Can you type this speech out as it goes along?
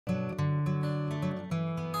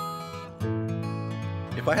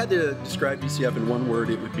If I had to describe GCF in one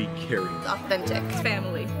word, it would be caring. Authentic.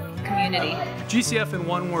 Family. Community. GCF in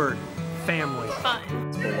one word, family. Fun.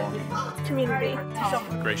 Belonging. Community.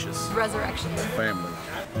 Gracious. Resurrection. Family.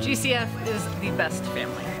 GCF is the best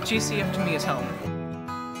family. GCF to me is home.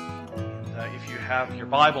 If you have your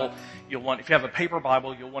Bible, if you have a paper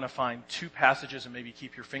Bible, you'll want to find two passages and maybe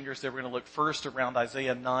keep your fingers there. We're going to look first around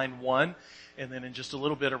Isaiah 9:1, and then in just a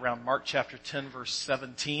little bit around Mark chapter 10, verse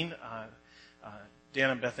 17. Dan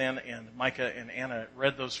and Beth Ann and Micah and Anna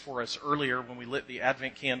read those for us earlier when we lit the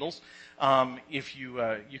Advent candles. If you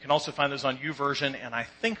can also find those on YouVersion, and I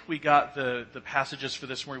think we got the passages for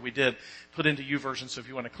this morning. We did put into YouVersion, so if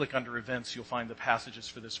you want to click under events, you'll find the passages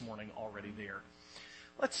for this morning already there.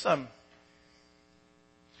 Let's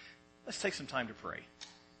take some time to pray.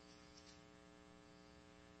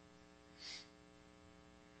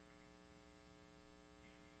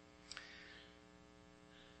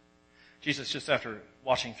 Jesus, just after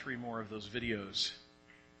watching 3 more of those videos,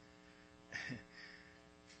 I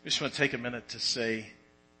just want to take a minute to say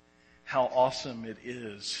how awesome it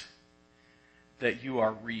is that you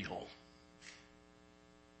are real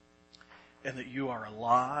and that you are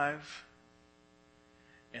alive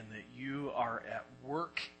and that you are at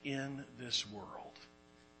work in this world.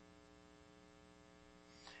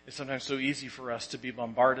 It's sometimes so easy for us to be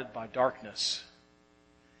bombarded by darkness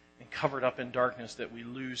and covered up in darkness that we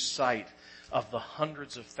lose sight of the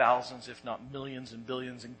hundreds of thousands, if not millions and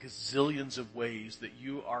billions and gazillions of ways that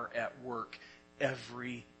you are at work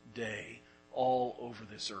every day all over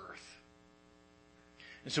this earth.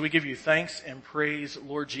 And so we give you thanks and praise,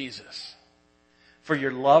 Lord Jesus, for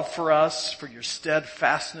your love for us, for your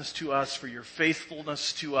steadfastness to us, for your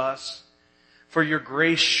faithfulness to us, for your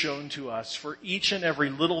grace shown to us, for each and every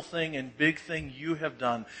little thing and big thing you have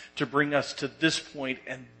done to bring us to this point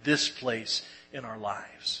and this place in our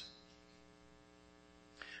lives.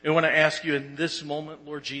 I want to ask you in this moment,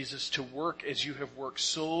 Lord Jesus, to work as you have worked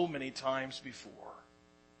so many times before.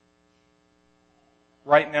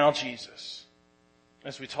 Right now, Jesus,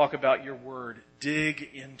 as we talk about your word, dig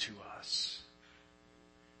into us.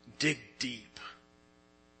 Dig deep.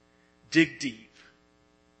 Dig deep.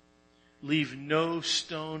 Leave no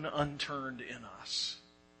stone unturned in us.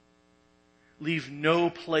 Leave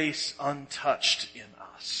no place untouched in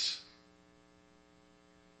us.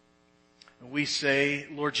 And we say,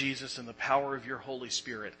 Lord Jesus, in the power of your Holy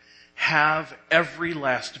Spirit, have every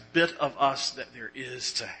last bit of us that there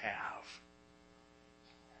is to have.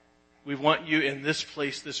 We want you in this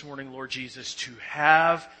place this morning, Lord Jesus, to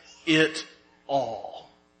have it all.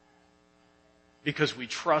 Because we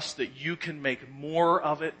trust that you can make more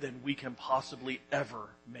of it than we can possibly ever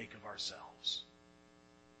make of ourselves.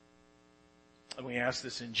 And we ask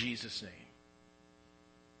this in Jesus' name.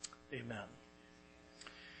 Amen.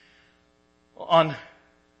 On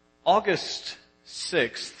August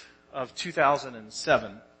 6th of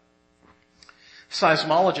 2007,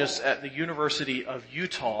 seismologists at the University of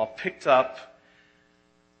Utah picked up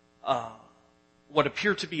what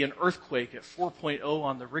appeared to be an earthquake at 4.0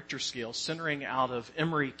 on the Richter scale, centering out of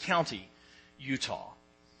Emery County, Utah.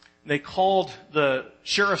 They called the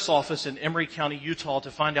sheriff's office in Emery County, Utah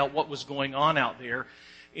to find out what was going on out there.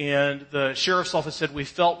 And the sheriff's office said, we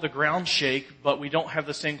felt the ground shake, but we don't have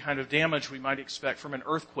the same kind of damage we might expect from an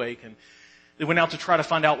earthquake. And they went out to try to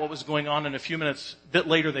find out what was going on. And a bit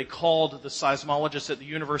later, they called the seismologists at the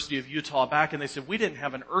University of Utah back, and they said, we didn't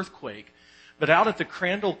have an earthquake, but out at the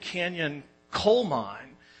Crandall Canyon coal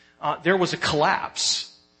mine, there was a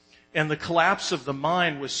collapse. And the collapse of the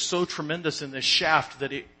mine was so tremendous in this shaft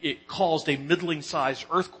that it caused a middling-sized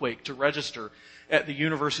earthquake to register at the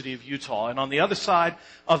University of Utah. And on the other side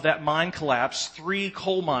of that mine collapse, 3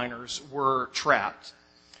 coal miners were trapped.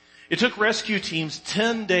 It took rescue teams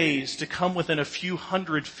 10 days to come within a few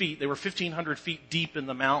hundred feet. They were 1,500 feet deep in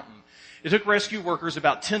the mountain. It took rescue workers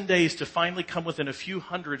about 10 days to finally come within a few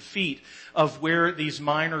hundred feet of where these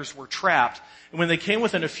miners were trapped. And when they came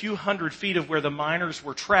within a few hundred feet of where the miners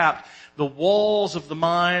were trapped, the walls of the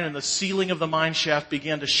mine and the ceiling of the mine shaft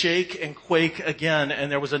began to shake and quake again,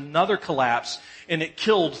 and there was another collapse, and it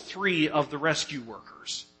killed 3 of the rescue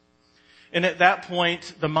workers. And at that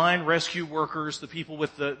point, the mine rescue workers, the people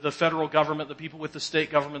with the federal government, the people with the state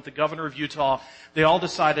government, the governor of Utah, they all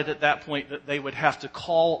decided at that point that they would have to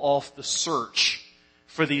call off the search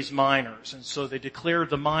for these miners. And so they declared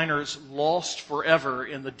the miners lost forever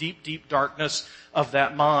in the deep, deep darkness of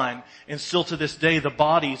that mine. And still to this day, the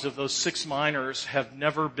bodies of those 6 miners have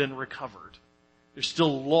never been recovered. They're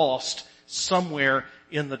still lost somewhere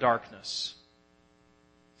in the darkness.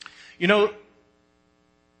 You know,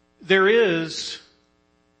 there is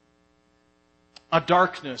a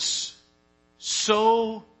darkness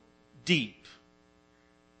so deep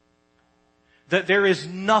that there is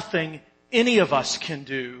nothing any of us can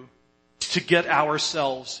do to get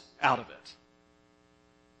ourselves out of it.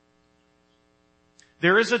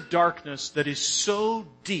 There is a darkness that is so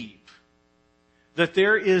deep that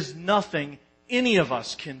there is nothing any of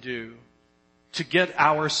us can do to get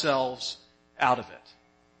ourselves out of it.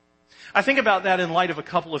 I think about that in light of a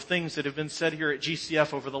couple of things that have been said here at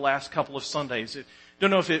GCF over the last couple of Sundays. I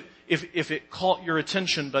don't know if it caught your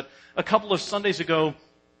attention, but a couple of Sundays ago,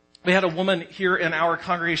 we had a woman here in our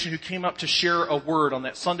congregation who came up to share a word on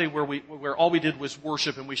that Sunday where all we did was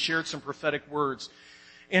worship, and we shared some prophetic words.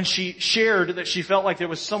 And she shared that she felt like there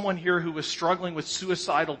was someone here who was struggling with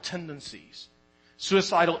suicidal tendencies,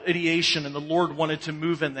 suicidal ideation, and the Lord wanted to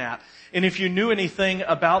move in that. And if you knew anything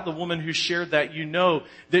about the woman who shared that, you know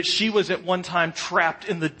that she was at one time trapped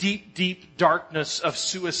in the deep, deep darkness of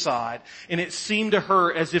suicide. And it seemed to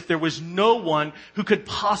her as if there was no one who could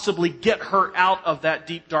possibly get her out of that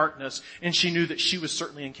deep darkness. And she knew that she was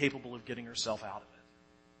certainly incapable of getting herself out of it.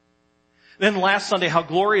 Then last Sunday, how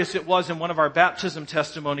glorious it was in one of our baptism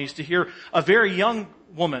testimonies to hear a very young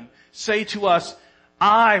woman say to us,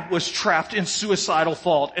 I was trapped in suicidal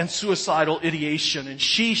thought and suicidal ideation. And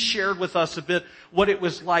she shared with us a bit what it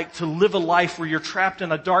was like to live a life where you're trapped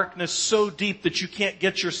in a darkness so deep that you can't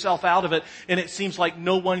get yourself out of it. And it seems like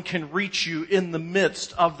no one can reach you in the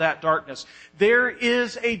midst of that darkness. There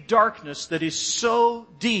is a darkness that is so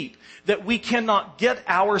deep that we cannot get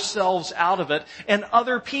ourselves out of it, and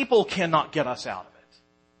other people cannot get us out of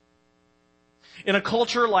it. In a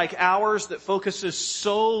culture like ours that focuses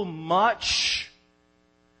so much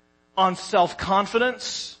on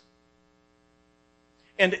self-confidence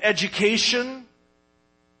and education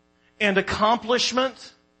and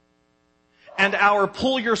accomplishment and our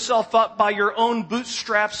pull yourself up by your own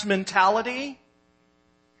bootstraps mentality,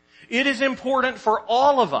 it is important for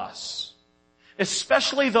all of us,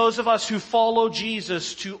 especially those of us who follow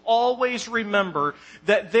Jesus, to always remember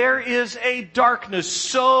that there is a darkness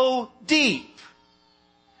so deep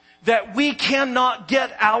that we cannot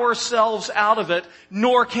get ourselves out of it,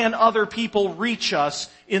 nor can other people reach us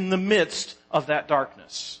in the midst of that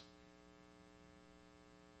darkness.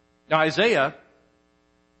 Now, Isaiah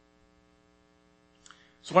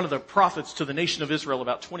is one of the prophets to the nation of Israel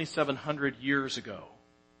about 2,700 years ago.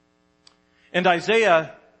 And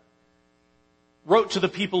Isaiah wrote to the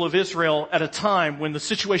people of Israel at a time when the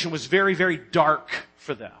situation was very, very dark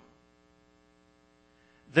for them.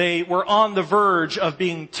 They were on the verge of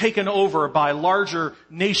being taken over by larger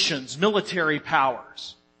nations, military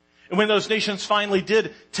powers. And when those nations finally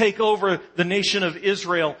did take over the nation of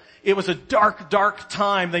Israel, it was a dark, dark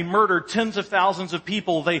time. They murdered tens of thousands of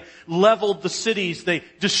people. They leveled the cities. They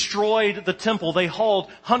destroyed the temple. They hauled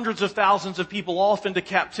hundreds of thousands of people off into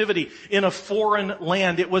captivity in a foreign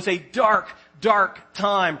land. It was a dark, dark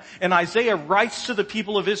time. And Isaiah writes to the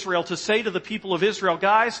people of Israel to say to the people of Israel,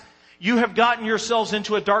 guys, you have gotten yourselves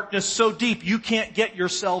into a darkness so deep you can't get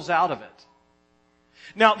yourselves out of it.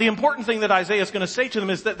 Now, the important thing that Isaiah is going to say to them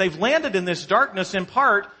is that they've landed in this darkness in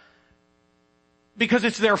part because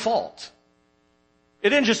it's their fault. It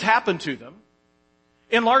didn't just happen to them.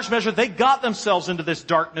 In large measure, they got themselves into this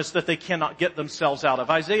darkness that they cannot get themselves out of.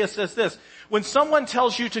 Isaiah says this, when someone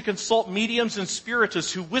tells you to consult mediums and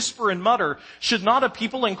spiritists who whisper and mutter, should not a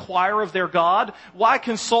people inquire of their God? Why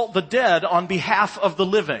consult the dead on behalf of the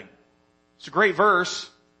living? It's a great verse.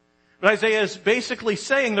 But Isaiah is basically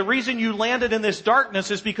saying the reason you landed in this darkness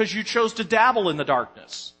is because you chose to dabble in the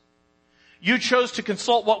darkness. You chose to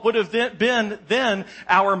consult what would have been then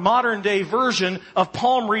our modern day version of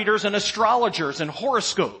palm readers and astrologers and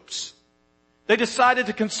horoscopes. They decided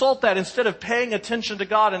to consult that instead of paying attention to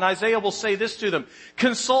God. And Isaiah will say this to them,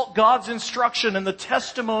 consult God's instruction and the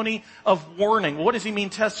testimony of warning. What does he mean,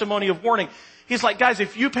 testimony of warning? He's like, guys,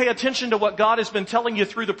 if you pay attention to what God has been telling you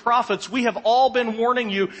through the prophets, we have all been warning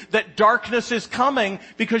you that darkness is coming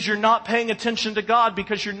because you're not paying attention to God,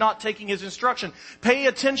 because you're not taking His instruction. Pay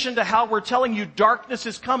attention to how we're telling you darkness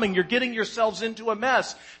is coming. You're getting yourselves into a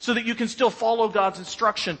mess so that you can still follow God's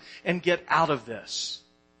instruction and get out of this.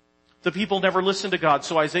 The people never listen to God,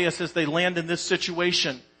 so Isaiah says they land in this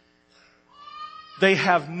situation. They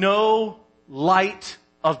have no light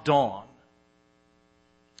of dawn.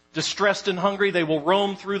 Distressed and hungry, they will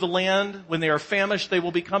roam through the land. When they are famished, they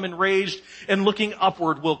will become enraged, and looking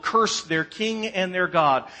upward will curse their king and their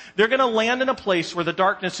God. They're going to land in a place where the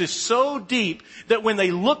darkness is so deep that when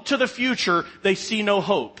they look to the future, they see no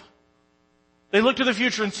hope. They look to the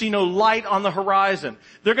future and see no light on the horizon.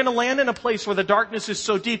 They're going to land in a place where the darkness is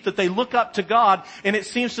so deep that they look up to God, and it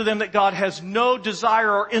seems to them that God has no desire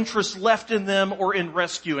or interest left in them or in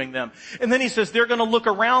rescuing them. And then he says they're going to look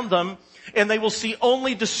around them, and they will see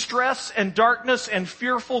only distress and darkness and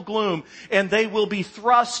fearful gloom, and they will be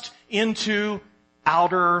thrust into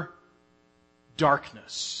outer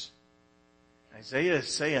darkness. Isaiah is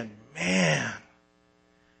saying, man,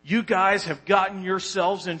 you guys have gotten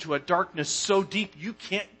yourselves into a darkness so deep you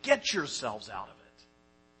can't get yourselves out of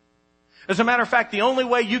it. As a matter of fact, the only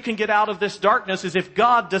way you can get out of this darkness is if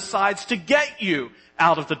God decides to get you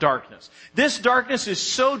out of the darkness. This darkness is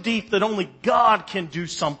so deep that only God can do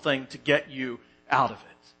something to get you out of it.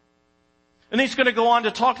 And he's going to go on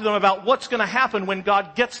to talk to them about what's going to happen when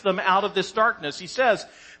God gets them out of this darkness. He says,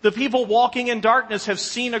 the people walking in darkness have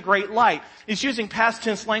seen a great light. He's using past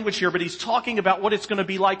tense language here, but he's talking about what it's going to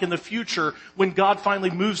be like in the future when God finally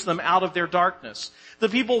moves them out of their darkness. The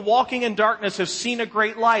people walking in darkness have seen a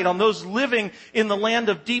great light. On those living in the land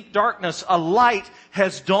of deep darkness, a light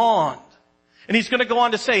has dawned. And he's going to go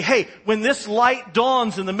on to say, hey, when this light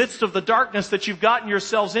dawns in the midst of the darkness that you've gotten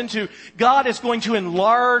yourselves into, God is going to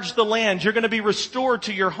enlarge the land. You're going to be restored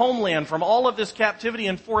to your homeland from all of this captivity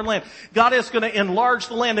in foreign land. God is going to enlarge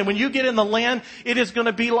the land. And when you get in the land, it is going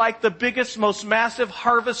to be like the biggest, most massive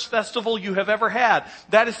harvest festival you have ever had.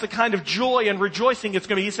 That is the kind of joy and rejoicing it's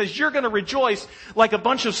going to be. He says, you're going to rejoice like a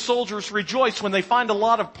bunch of soldiers rejoice when they find a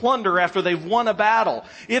lot of plunder after they've won a battle.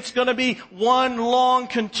 It's going to be one long,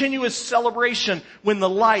 continuous celebration when the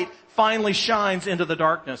light finally shines into the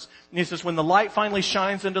darkness. And he says, when the light finally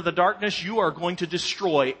shines into the darkness, you are going to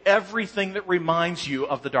destroy everything that reminds you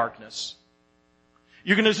of the darkness.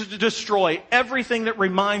 You're going to destroy everything that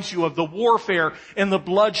reminds you of the warfare and the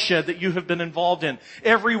bloodshed that you have been involved in.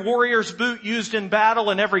 Every warrior's boot used in battle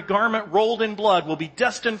and every garment rolled in blood will be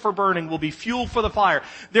destined for burning, will be fuel for the fire.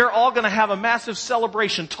 They're all going to have a massive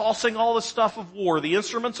celebration, tossing all the stuff of war, the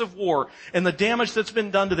instruments of war, and the damage that's been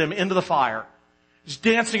done to them into the fire. Just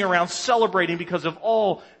dancing around, celebrating because of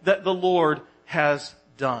all that the Lord has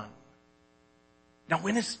done. Now,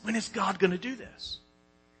 when is God going to do this?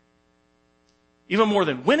 Even more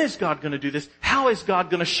than when is God going to do this, how is God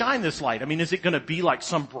going to shine this light? I mean, is it going to be like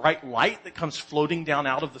some bright light that comes floating down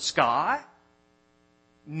out of the sky?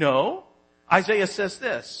 No. Isaiah says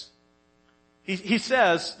this. He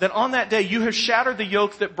says that on that day you have shattered the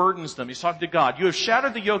yoke that burdens them. He's talking to God. You have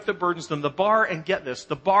shattered the yoke that burdens them, the bar, and get this,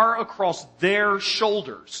 the bar across their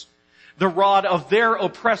shoulders. The rod of their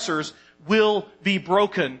oppressors will be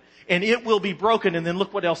broken, and it will be broken. And then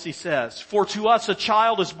look what else he says. For to us a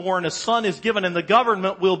child is born, a son is given, and the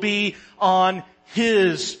government will be on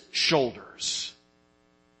his shoulders.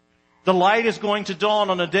 The light is going to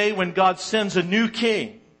dawn on a day when God sends a new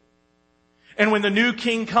king. And when the new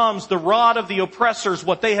king comes, the rod of the oppressors,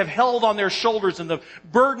 what they have held on their shoulders and the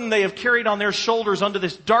burden they have carried on their shoulders under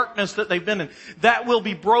this darkness that they've been in, that will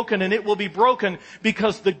be broken. And it will be broken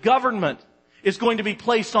because the government is going to be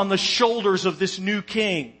placed on the shoulders of this new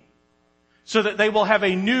king, so that they will have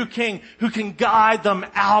a new king who can guide them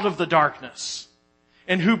out of the darkness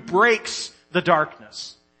and who breaks the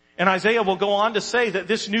darkness. And Isaiah will go on to say that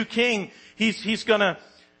this new king, he's going to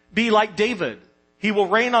be like David. He will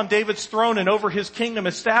reign on David's throne and over his kingdom,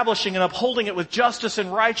 establishing and upholding it with justice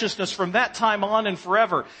and righteousness from that time on and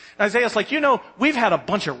forever. And Isaiah's like, we've had a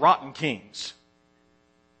bunch of rotten kings.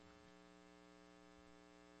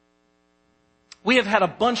 We have had a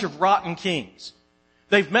bunch of rotten kings.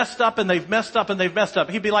 They've messed up and they've messed up and they've messed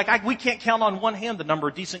up. He'd be like, we can't count on one hand the number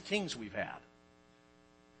of decent kings we've had.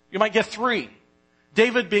 You might get 3.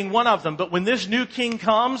 David being one of them. But when this new king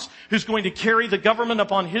comes, who's going to carry the government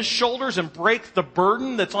upon his shoulders and break the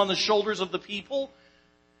burden that's on the shoulders of the people,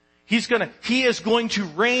 he is going to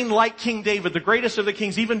reign like King David, the greatest of the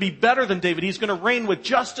kings, even be better than David. He's going to reign with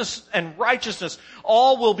justice and righteousness.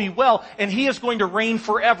 All will be well, and he is going to reign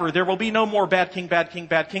forever. There will be no more bad king, bad king,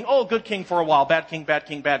 bad king. Oh, good king for a while, bad king, bad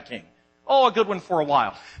king, bad king. Oh, a good one for a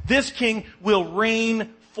while. This king will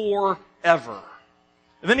reign forever.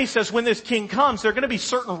 And then he says when this king comes, there are going to be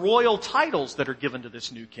certain royal titles that are given to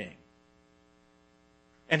this new king.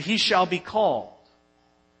 And he shall be called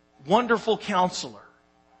Wonderful Counselor,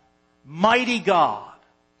 Mighty God,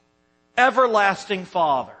 Everlasting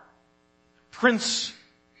Father, Prince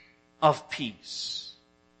of Peace.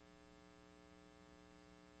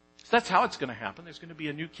 So that's how it's going to happen. There's going to be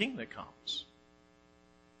a new king that comes.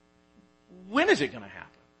 When is it going to happen?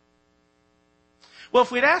 Well,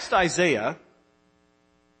 if we'd asked Isaiah,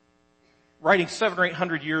 writing 700 or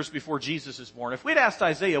 800 years before Jesus is born, if we'd asked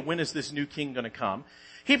Isaiah, when is this new king going to come?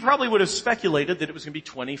 He probably would have speculated that it was going to be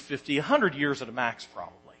 20, 50, 100 years at a max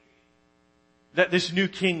probably. that this new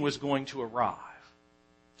king was going to arrive.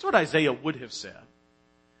 That's what Isaiah would have said.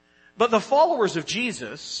 But the followers of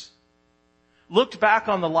Jesus looked back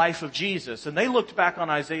on the life of Jesus, and they looked back on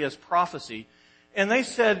Isaiah's prophecy, and they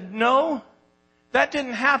said, no, that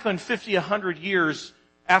didn't happen 50, 100 years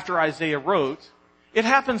after Isaiah wrote. It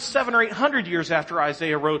happened 700 or 800 years after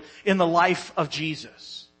Isaiah wrote in the life of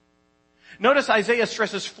Jesus. Notice Isaiah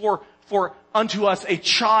stresses, for unto us a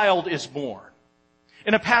child is born.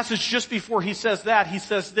 In a passage just before he says that, he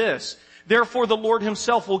says this, therefore the Lord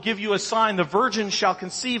himself will give you a sign. The virgin shall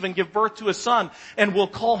conceive and give birth to a son, and will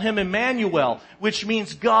call him Emmanuel, which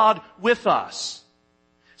means God with us.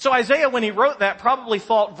 So Isaiah, when he wrote that, probably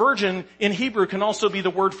thought virgin in Hebrew can also be the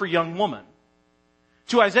word for young woman.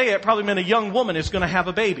 To Isaiah, it probably meant a young woman is going to have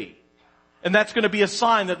a baby. And that's going to be a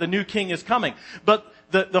sign that the new king is coming. But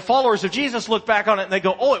the followers of Jesus look back on it and they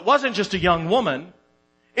go, oh, it wasn't just a young woman.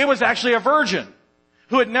 It was actually a virgin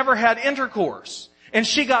who had never had intercourse. And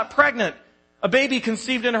she got pregnant. A baby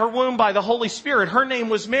conceived in her womb by the Holy Spirit. Her name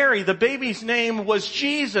was Mary. The baby's name was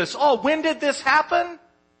Jesus. Oh, when did this happen?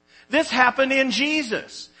 This happened in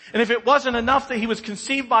Jesus. And if it wasn't enough that he was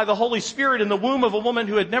conceived by the Holy Spirit in the womb of a woman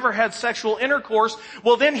who had never had sexual intercourse,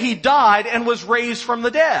 well then he died and was raised from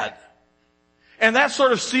the dead. And that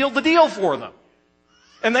sort of sealed the deal for them.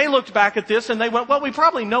 And they looked back at this and they went, well, we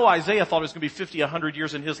probably know Isaiah thought it was going to be 50, 100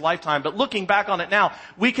 years in his lifetime. But looking back on it now,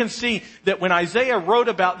 we can see that when Isaiah wrote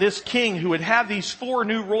about this king who would have these 4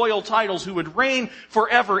 new royal titles, who would reign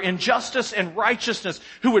forever in justice and righteousness,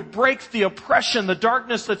 who would break the oppression, the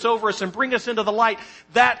darkness that's over us and bring us into the light,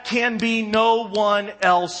 that can be no one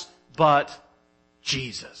else but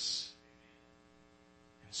Jesus.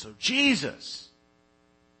 And so Jesus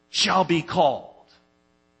shall be called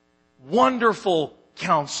Wonderful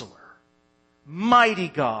Counselor, Mighty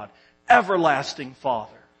God, Everlasting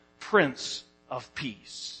Father, Prince of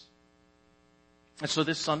Peace. And so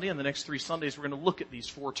this Sunday and the next 3 Sundays, we're going to look at these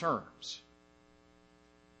 4 terms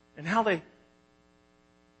and how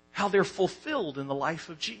they're fulfilled in the life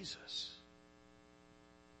of Jesus.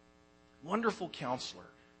 Wonderful Counselor.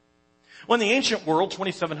 Well, in the ancient world,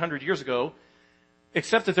 2,700 years ago,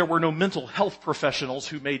 except that there were no mental health professionals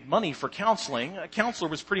who made money for counseling, a counselor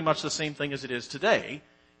was pretty much the same thing as it is today.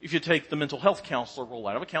 If you take the mental health counselor role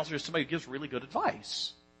out of it, a counselor is somebody who gives really good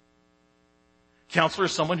advice. Counselor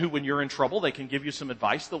is someone who, when you're in trouble, they can give you some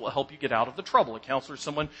advice that will help you get out of the trouble. A counselor is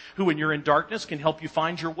someone who, when you're in darkness, can help you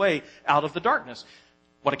find your way out of the darkness.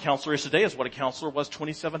 What a counselor is today is what a counselor was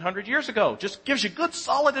 2,700 years ago. Just gives you good,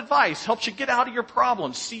 solid advice, helps you get out of your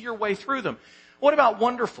problems, see your way through them. What about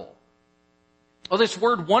wonderful? Well, this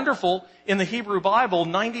word wonderful in the Hebrew Bible,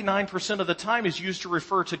 99% of the time is used to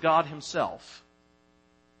refer to God himself.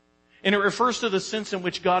 And it refers to the sense in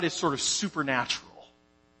which God is sort of supernatural.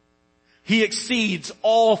 He exceeds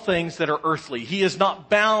all things that are earthly. He is not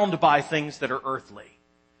bound by things that are earthly.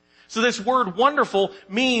 So this word wonderful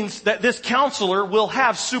means that this counselor will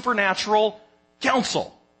have supernatural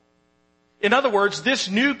counsel. In other words, this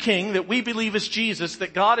new king that we believe is Jesus,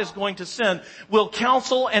 that God is going to send, will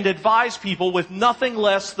counsel and advise people with nothing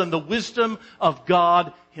less than the wisdom of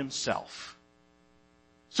God himself.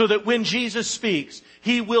 So that when Jesus speaks,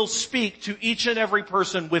 he will speak to each and every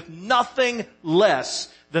person with nothing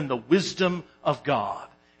less than the wisdom of God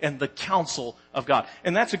and the counsel of God.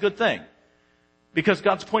 And that's a good thing, because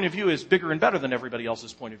God's point of view is bigger and better than everybody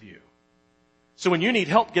else's point of view. So when you need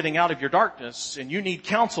help getting out of your darkness and you need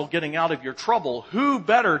counsel getting out of your trouble, who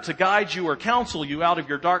better to guide you or counsel you out of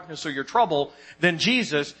your darkness or your trouble than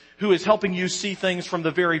Jesus, who is helping you see things from the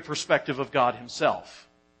very perspective of God himself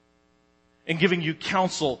and giving you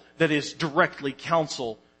counsel that is directly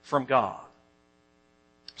counsel from God.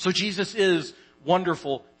 So Jesus is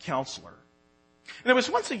Wonderful Counselor. And there was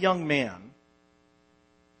once a young man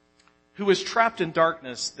who was trapped in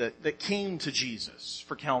darkness that came to Jesus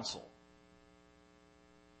for counsel.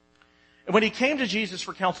 And when he came to Jesus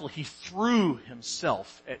for counsel, he threw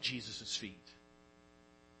himself at Jesus' feet.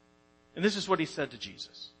 And this is what he said to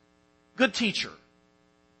Jesus. Good teacher,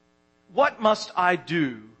 what must I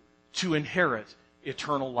do to inherit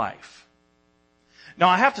eternal life? Now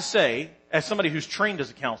I have to say, as somebody who's trained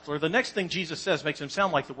as a counselor, the next thing Jesus says makes him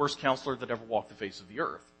sound like the worst counselor that ever walked the face of the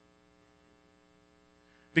earth.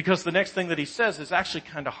 Because the next thing that he says is actually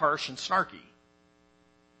kind of harsh and snarky.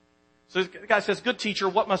 So the guy says, good teacher,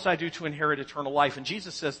 what must I do to inherit eternal life? And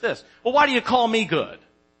Jesus says this, well, why do you call me good?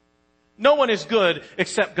 No one is good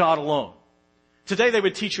except God alone. Today they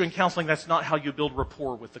would teach you in counseling that's not how you build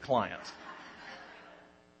rapport with the client.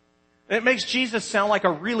 And it makes Jesus sound like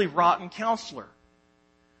a really rotten counselor.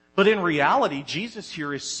 But in reality, Jesus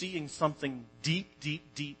here is seeing something deep, deep,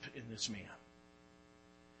 deep in this man.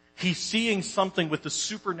 He's seeing something with the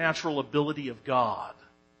supernatural ability of God.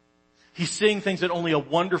 He's seeing things that only a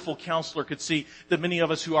wonderful counselor could see, that many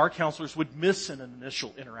of us who are counselors would miss in an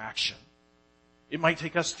initial interaction. It might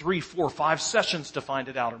take us 3, 4, 5 sessions to find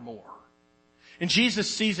it out or more. And Jesus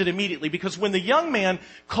sees it immediately, because when the young man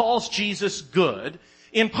calls Jesus good,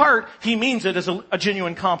 in part, he means it as a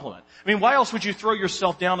genuine compliment. I mean, why else would you throw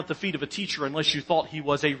yourself down at the feet of a teacher unless you thought he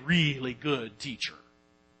was a really good teacher?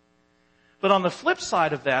 But on the flip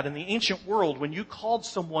side of that, in the ancient world, when you called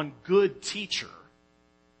someone good teacher,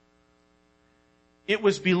 it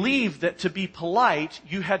was believed that to be polite,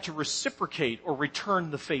 you had to reciprocate or return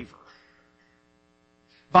the favor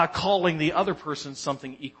by calling the other person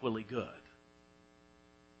something equally good.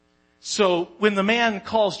 So when the man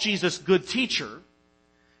calls Jesus good teacher,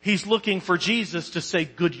 he's looking for Jesus to say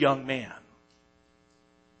good young man.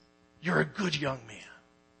 You're a good young man.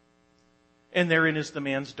 And therein is the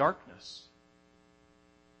man's darkness.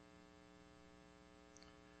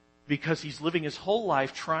 Because he's living his whole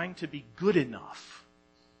life trying to be good enough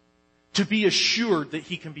to be assured that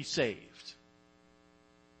he can be saved.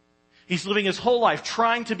 He's living his whole life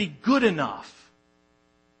trying to be good enough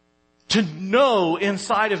to know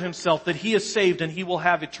inside of himself that he is saved and he will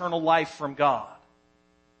have eternal life from God.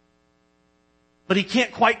 But he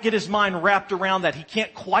can't quite get his mind wrapped around that. He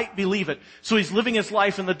can't quite believe it. So he's living his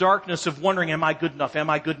life in the darkness of wondering, am I good enough? Am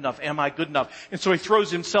I good enough? Am I good enough? And so he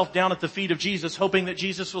throws himself down at the feet of Jesus, hoping that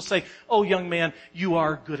Jesus will say, oh, young man, you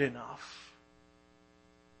are good enough.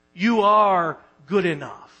 You are good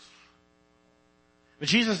enough. But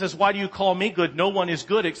Jesus says, why do you call me good? No one is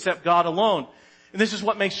good except God alone. And this is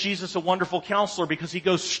what makes Jesus a wonderful counselor, because he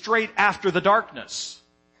goes straight after the darkness.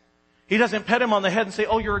 He doesn't pet him on the head and say,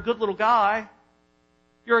 oh, you're a good little guy.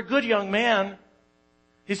 You're a good young man.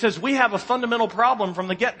 He says, we have a fundamental problem from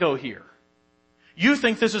the get-go here. You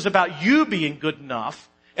think this is about you being good enough,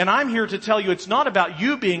 and I'm here to tell you it's not about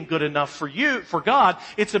you being good enough for God.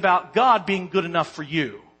 It's about God being good enough for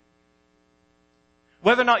you.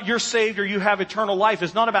 Whether or not you're saved or you have eternal life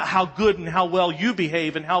is not about how good and how well you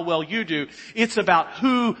behave and how well you do. It's about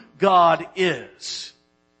who God is.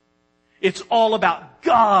 It's all about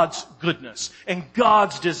God's goodness and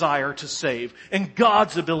God's desire to save and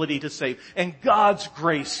God's ability to save and God's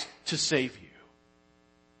grace to save you.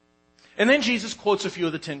 And then Jesus quotes a few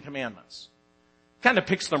of the 10 Commandments. Kind of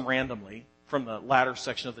picks them randomly from the latter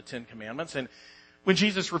section of the 10 Commandments. And when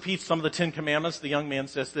Jesus repeats some of the 10 Commandments, the young man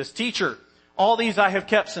says this, Teacher, all these I have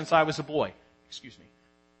kept since I was a boy. Excuse me.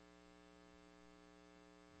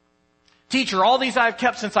 Teacher, all these I have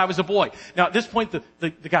kept since I was a boy. Now at this point, the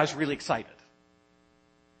guy's really excited.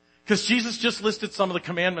 Because Jesus just listed some of the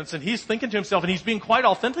commandments and he's thinking to himself, and he's being quite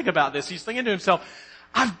authentic about this, he's thinking to himself,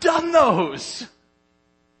 I've done those.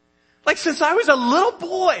 Like since I was a little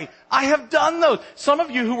boy, I have done those. Some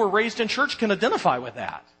of you who were raised in church can identify with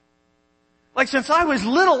that. Like since I was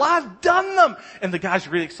little, I've done them. And the guy's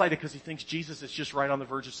really excited because he thinks Jesus is just right on the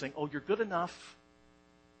verge of saying, oh, you're good enough.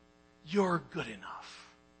 You're good enough.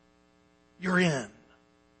 You're in.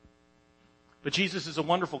 But Jesus is a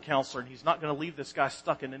wonderful counselor, and he's not going to leave this guy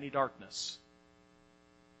stuck in any darkness.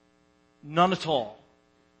 None at all.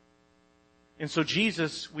 And so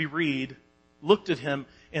Jesus, we read, looked at him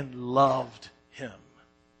and loved him.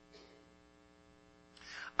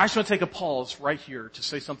 I just want to take a pause right here to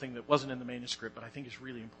say something that wasn't in the manuscript, but I think is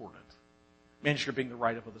really important. Manuscript being the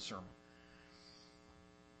write-up of the sermon.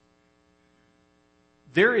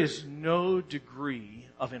 There is no degree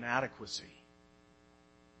of inadequacy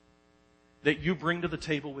that you bring to the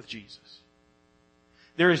table with Jesus.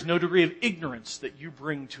 There is no degree of ignorance that you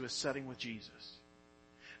bring to a setting with Jesus.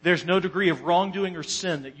 There's no degree of wrongdoing or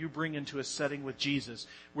sin that you bring into a setting with Jesus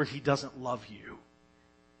where he doesn't love you.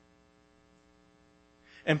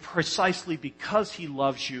 And precisely because he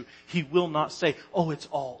loves you, he will not say, oh, it's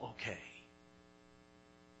all okay.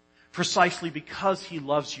 Precisely because he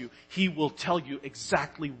loves you, he will tell you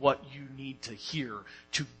exactly what you need to hear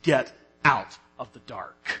to get out of the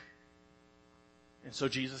dark. And so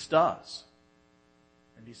Jesus does.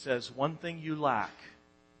 And he says, one thing you lack.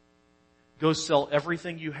 Go sell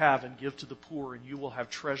everything you have and give to the poor, and you will have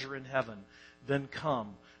treasure in heaven. Then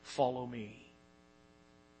come, follow me.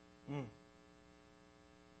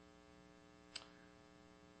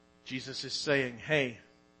 Jesus is saying, hey,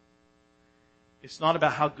 it's not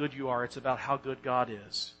about how good you are, it's about how good God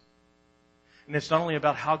is. And it's not only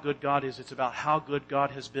about how good God is, it's about how good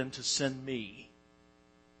God has been to send me.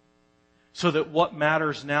 So that what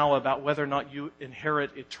matters now about whether or not you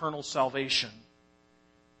inherit eternal salvation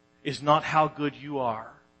is not how good you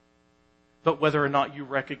are, but whether or not you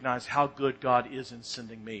recognize how good God is in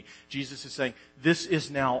sending me. Jesus is saying, this is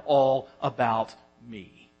now all about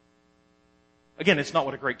me. Again, it's not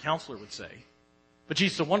what a great counselor would say, but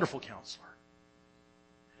Jesus is a wonderful counselor.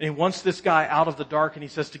 And he wants this guy out of the dark, and he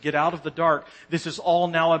says to get out of the dark, this is all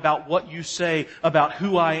now about what you say about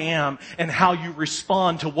who I am and how you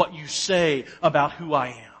respond to what you say about who I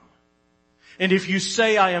am. And if you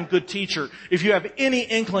say I am good teacher, if you have any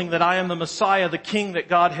inkling that I am the Messiah, the King that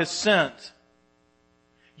God has sent,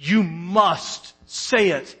 you must say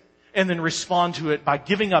it and then respond to it by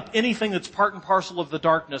giving up anything that's part and parcel of the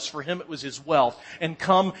darkness. For him it was his wealth. And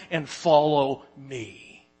come and follow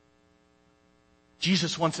me.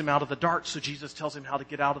 Jesus wants him out of the dark, so Jesus tells him how to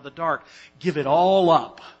get out of the dark. Give it all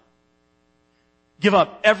up. Give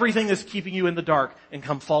up everything that's keeping you in the dark and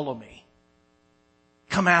come follow me.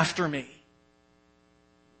 Come after me.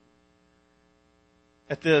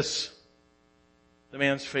 At this, the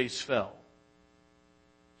man's face fell.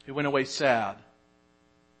 He went away sad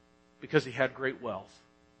because he had great wealth.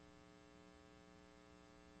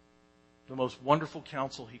 The most wonderful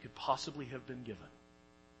counsel he could possibly have been given.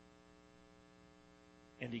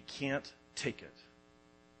 And he can't take it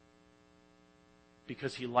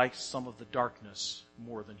because he likes some of the darkness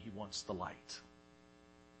more than he wants the light.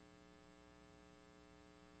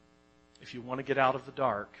 If you want to get out of the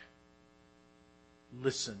dark,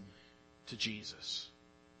 listen to Jesus.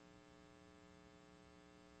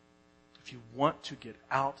 If you want to get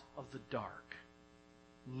out of the dark,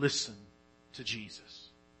 listen to Jesus.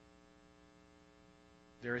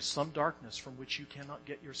 There is some darkness from which you cannot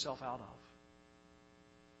get yourself out of.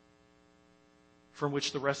 From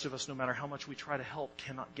which the rest of us, no matter how much we try to help,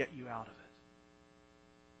 cannot get you out of it.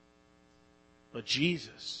 But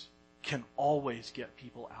Jesus can always get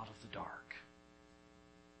people out of the dark.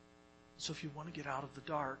 So if you want to get out of the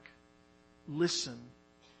dark, listen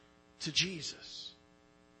to Jesus.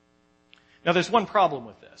 Now there's one problem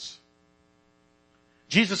with this.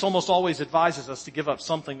 Jesus almost always advises us to give up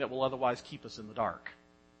something that will otherwise keep us in the dark.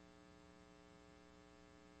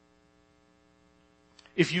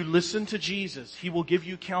 If you listen to Jesus, he will give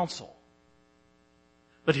you counsel.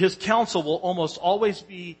 But his counsel will almost always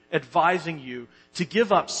be advising you to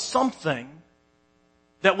give up something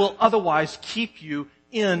that will otherwise keep you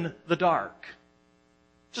in the dark.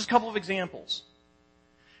 Just a couple of examples.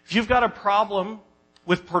 If you've got a problem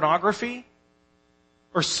with pornography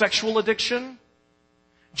or sexual addiction,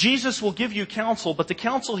 Jesus will give you counsel, but the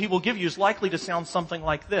counsel he will give you is likely to sound something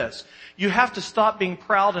like this. You have to stop being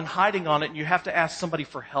proud and hiding on it, and you have to ask somebody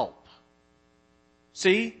for help.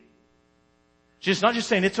 See? Jesus not just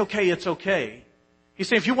saying, it's okay, it's okay. He's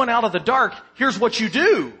saying, if you want out of the dark, here's what you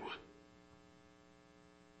do.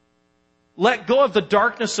 Let go of the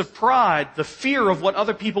darkness of pride, the fear of what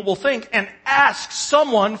other people will think, and ask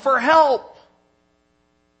someone for help.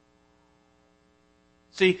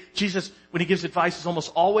 See, Jesus, when he gives advice, is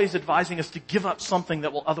almost always advising us to give up something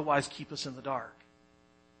that will otherwise keep us in the dark.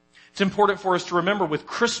 It's important for us to remember with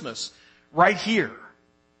Christmas, right here,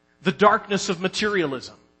 the darkness of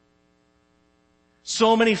materialism.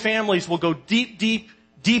 So many families will go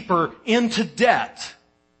deeper into debt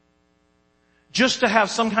just to have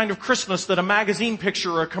some kind of Christmas that a magazine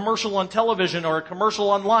picture or a commercial on television or a commercial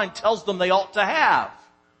online tells them they ought to have.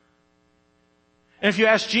 And if you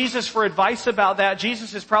ask Jesus for advice about that,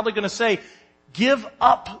 Jesus is probably going to say, give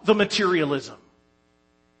up the materialism.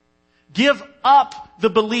 Give up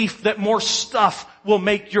the belief that more stuff will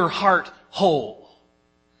make your heart whole.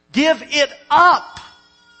 Give it up.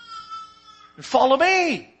 And follow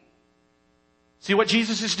me. See what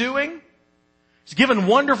Jesus is doing? He's given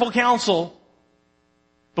wonderful counsel.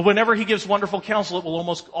 But whenever he gives wonderful counsel, it will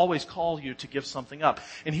almost always call you to give something up.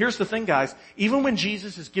 And here's the thing, guys. Even when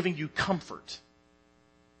Jesus is giving you comfort,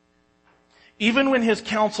 even when his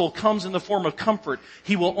counsel comes in the form of comfort,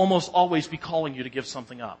 he will almost always be calling you to give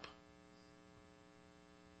something up.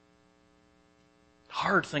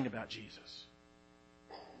 Hard thing about Jesus.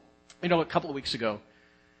 You know, a couple of weeks ago,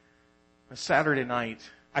 a Saturday night,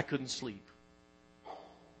 I couldn't sleep. I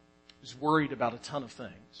was worried about a ton of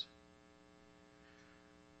things.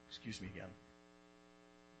 Excuse me again.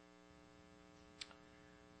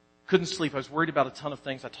 Couldn't sleep. I was worried about a ton of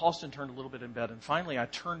things. I tossed and turned a little bit in bed, and finally I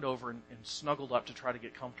turned over and snuggled up to try to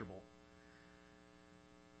get comfortable.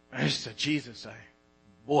 I just said, Jesus, I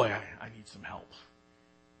need some help.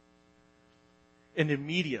 And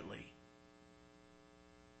immediately,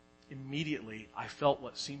 I felt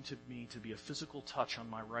what seemed to me to be a physical touch on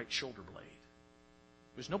my right shoulder blade.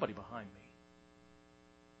 There's nobody behind me.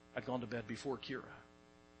 I'd gone to bed before Kira.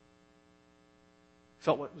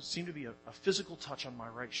 Felt what seemed to be a physical touch on my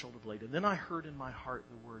right shoulder blade. And then I heard in my heart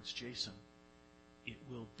the words, Jason, it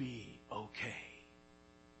will be okay.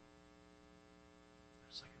 I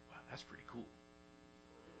was like, wow, that's pretty cool.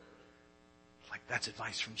 Like, That's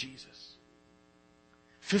advice from Jesus.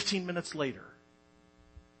 15 minutes later,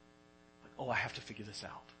 I have to figure this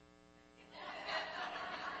out.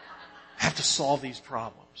 I have to solve these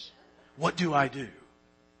problems. What do I do?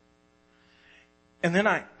 And then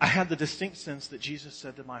I had the distinct sense that Jesus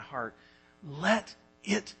said to my heart, let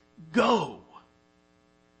it go.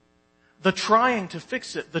 The trying to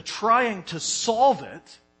fix it, the trying to solve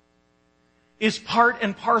it, is part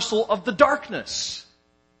and parcel of the darkness.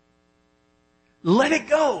 Let it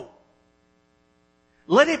go.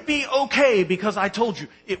 Let it be okay, because I told you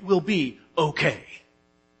it will be okay.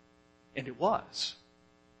 And it was.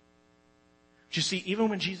 But you see, even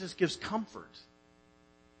when Jesus gives comfort,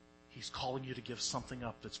 He's calling you to give something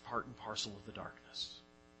up that's part and parcel of the darkness.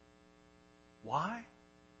 Why?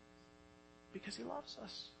 Because He loves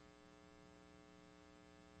us.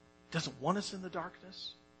 He doesn't want us in the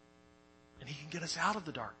darkness, and He can get us out of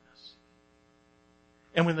the darkness.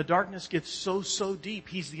 And when the darkness gets so deep,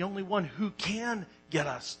 He's the only one who can get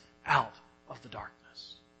us out of the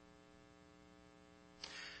darkness.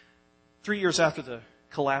 3 years after the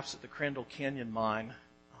collapse at the Crandall Canyon mine,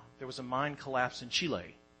 there was a mine collapse in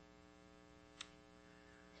Chile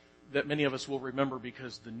that many of us will remember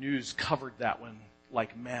because the news covered that one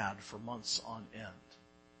like mad for months on end.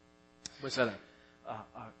 It was at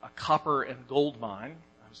a copper and gold mine.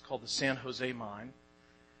 It was called the San Jose mine.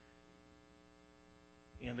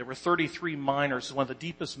 And there were 33 miners. It was one of the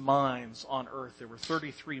deepest mines on earth. There were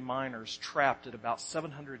 33 miners trapped at about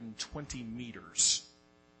 720 meters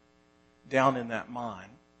down in that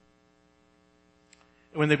mine.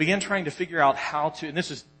 And when they began trying to figure out how to, and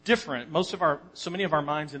this is different, so many of our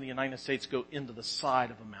mines in the United States go into the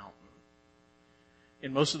side of a mountain.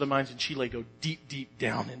 And most of the mines in Chile go deep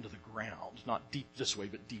down into the ground. Not deep this way,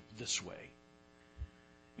 but deep this way.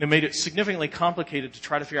 And it made it significantly complicated to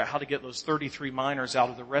try to figure out how to get those 33 miners out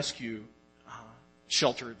of the rescue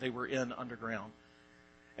shelter they were in underground.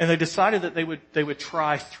 And they decided that they would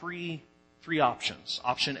try three options.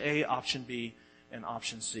 Option A, option B, and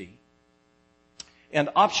option C. And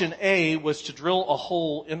option A was to drill a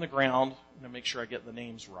hole in the ground. I'm going to make sure I get the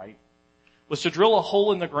names right. Was to drill a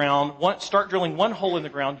hole in the ground, start drilling one hole in the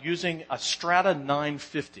ground using a Strata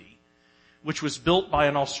 950, which was built by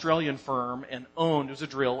an Australian firm and owned, it was a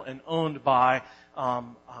drill, and owned by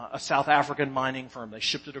a South African mining firm. They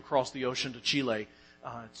shipped it across the ocean to Chile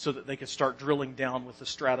so that they could start drilling down with the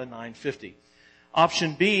Strata 950.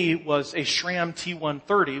 Option B was a SRAM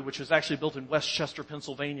T130, which was actually built in Westchester,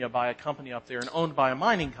 Pennsylvania by a company up there and owned by a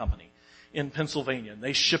mining company in Pennsylvania. And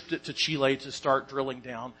they shipped it to Chile to start drilling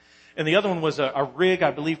down. And the other one was a rig,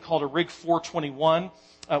 I believe, called a Rig 421,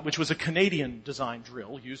 which was a Canadian design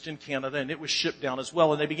drill used in Canada, and it was shipped down as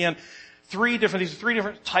well. And they began three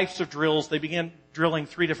different types of drills. They began drilling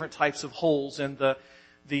 3 different types of holes. And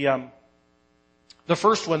the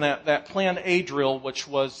first one, that Plan A drill, which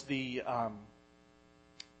was the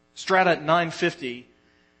Strata 950,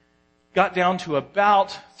 got down to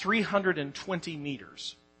about 320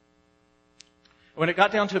 meters. When it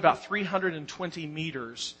got down to about 320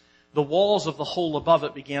 meters, the walls of the hole above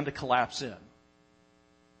it began to collapse in.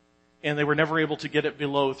 And they were never able to get it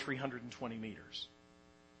below 320 meters.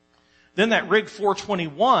 Then that Rig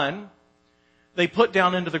 421, they put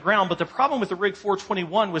down into the ground, but the problem with the Rig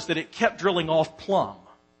 421 was that it kept drilling off plumb,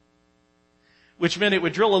 which meant it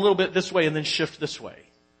would drill a little bit this way and then shift this way,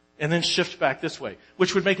 and then shift back this way,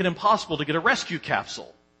 which would make it impossible to get a rescue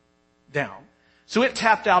capsule down. So it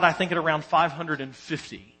tapped out, I think, at around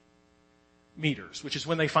 550 meters, which is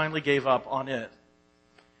when they finally gave up on it.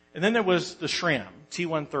 And then there was the SRAM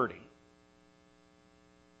T130,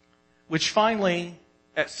 which finally,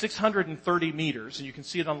 at 630 meters, and you can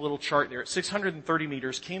see it on the little chart there, at 630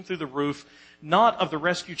 meters, came through the roof, not of the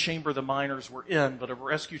rescue chamber the miners were in, but of a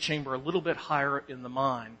rescue chamber a little bit higher in the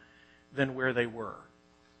mine than where they were.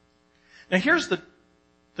 Now here's the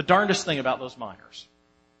darndest thing about those miners.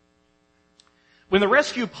 When the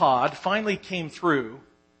rescue pod finally came through,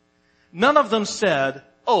 none of them said,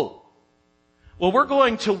 well, we're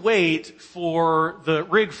going to wait for the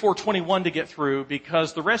Rig 421 to get through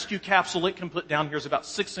because the rescue capsule it can put down here is about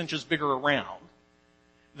 6 inches bigger around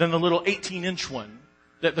than the little 18-inch one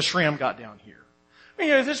that the SRAM got down here. I mean,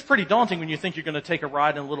 this is pretty daunting when you think you're going to take a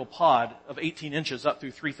ride in a little pod of 18 inches up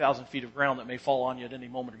through 3,000 feet of ground that may fall on you at any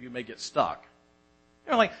moment or you may get stuck.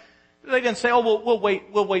 They didn't say, we'll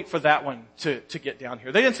wait for that one to get down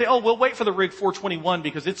here. They didn't say, we'll wait for the Rig 421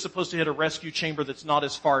 because it's supposed to hit a rescue chamber that's not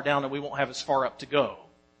as far down and we won't have as far up to go.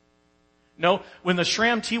 No, when the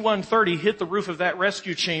SRAM T-130 hit the roof of that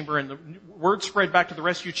rescue chamber and the word spread back to the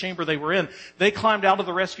rescue chamber they were in, they climbed out of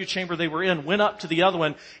the rescue chamber they were in, went up to the other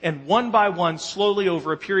one, and one by one, slowly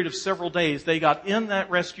over a period of several days, they got in that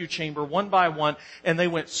rescue chamber one by one, and they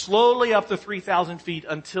went slowly up the 3,000 feet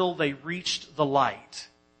until they reached the light.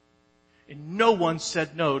 And no one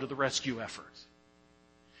said no to the rescue effort.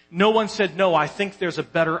 No one said, no, I think there's a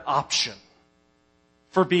better option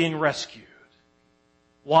for being rescued.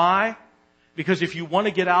 Why? Because if you want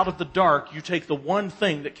to get out of the dark, you take the one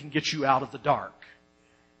thing that can get you out of the dark.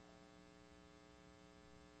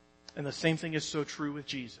 And the same thing is so true with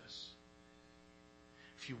Jesus.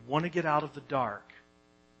 If you want to get out of the dark,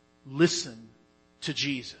 listen to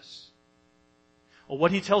Jesus. Well,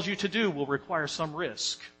 what He tells you to do will require some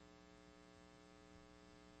risk.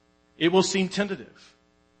 It will seem tentative.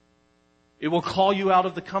 It will call you out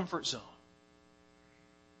of the comfort zone.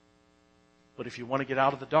 But if you want to get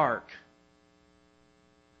out of the dark,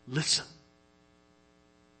 listen.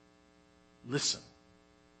 Listen.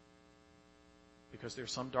 Because there are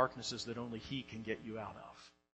some darknesses that only He can get you out of.